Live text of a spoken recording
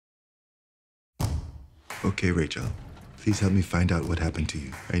Okay, Rachel. Please help me find out what happened to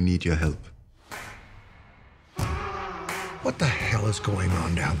you. I need your help. What the hell is going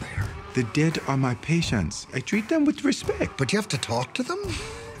on down there? The dead are my patients. I treat them with respect. But you have to talk to them?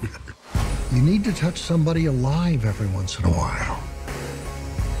 You need to touch somebody alive every once in a while.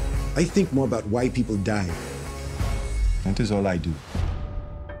 I think more about why people die. That is all I do.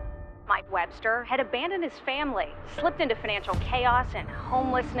 Mike Webster had abandoned his family, slipped into financial chaos and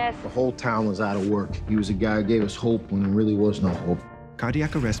homelessness. The whole town was out of work. He was a guy who gave us hope when there really was no hope.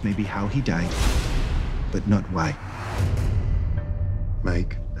 Cardiac arrest may be how he died, but not why.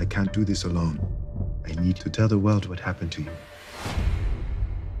 Mike, I can't do this alone. I need to tell the world what happened to you.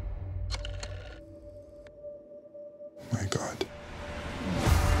 My God.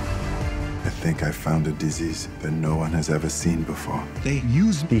 I think I found a disease that no one has ever seen before. They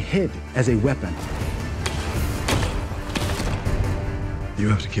use the head as a weapon. You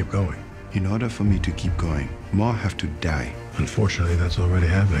have to keep going. In order for me to keep going, more have to die. Unfortunately, that's already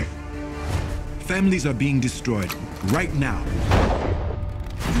happening. Families are being destroyed right now.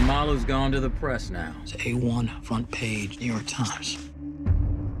 Omalu's gone to the press now. It's A1 front page, New York Times.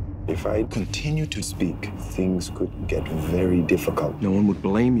 If I continue to speak, things could get very difficult. No one would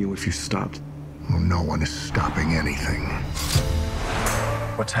blame you if you stopped. Well, no one is stopping anything.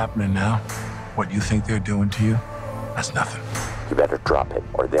 What's happening now, what you think they're doing to you, that's nothing. You better drop it,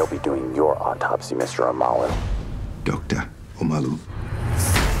 or they'll be doing your autopsy, Mr. Omalu. Dokter Omalu.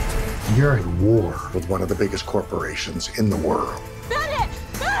 You're at war with one of the biggest corporations in the world. Bennet!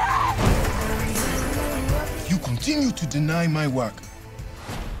 Bennet! You continue to deny my work.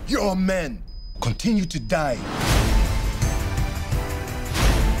 Your men continue to die.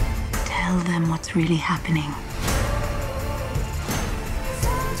 Tell them what's really happening.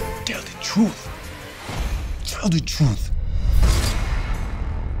 Tell the truth. Tell the truth.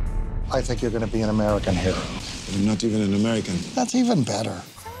 I think you're going to be an American hero. I'm not even an American. That's even better.